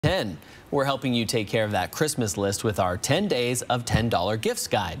10. We're helping you take care of that Christmas list with our 10 days of $10 gifts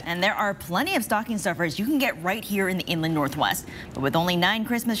guide. And there are plenty of stocking stuffers you can get right here in the Inland Northwest. But with only 9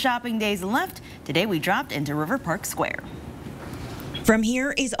 Christmas shopping days left, today we dropped into River Park Square. From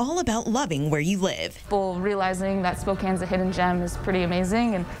Here is all about loving where you live. People realizing that Spokane's a hidden gem is pretty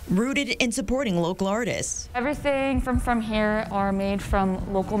amazing. And rooted in supporting local artists. Everything from Here are made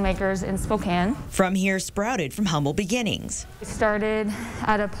from local makers in Spokane. From Here sprouted from humble beginnings. We started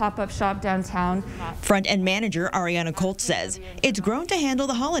at a pop-up shop downtown. Front-end manager Ariana Colt says it's grown to handle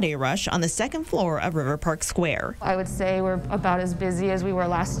the holiday rush on the second floor of River Park Square. I would say we're about as busy as we were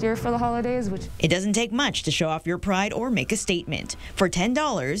last year for the holidays. It doesn't take much to show off your pride or make a statement. For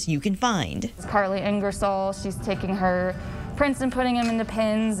 $10, you can find Carly Ingersoll. She's taking her prints and putting them into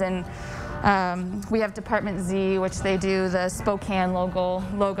pins, and we have Department Z, which they do the Spokane logo,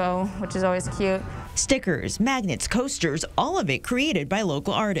 which is always cute. Stickers, magnets, coasters, all of it created by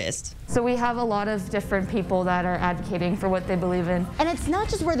local artists. So we have a lot of different people that are advocating for what they believe in. And it's not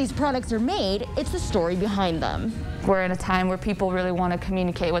just where these products are made, it's the story behind them. We're in a time where people really want to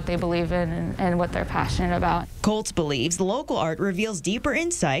communicate what they believe in and what they're passionate about. Colts believes the local art reveals deeper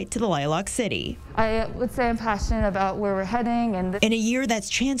insight to the Lilac City. I would say I'm passionate about where we're heading. And in a year that's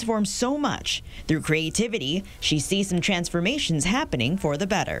transformed so much, through creativity, she sees some transformations happening for the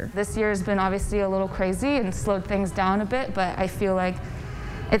better. This year has been obviously a little crazy and slowed things down a bit, but I feel like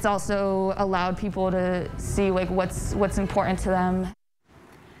it's also allowed people to see like what's important to them.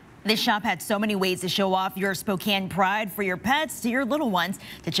 This shop had so many ways to show off your Spokane pride, for your pets to your little ones.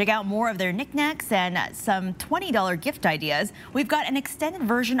 To check out more of their knickknacks and some $20 gift ideas, we've got an extended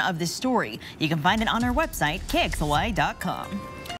version of this story. You can find it on our website, KXLY.com.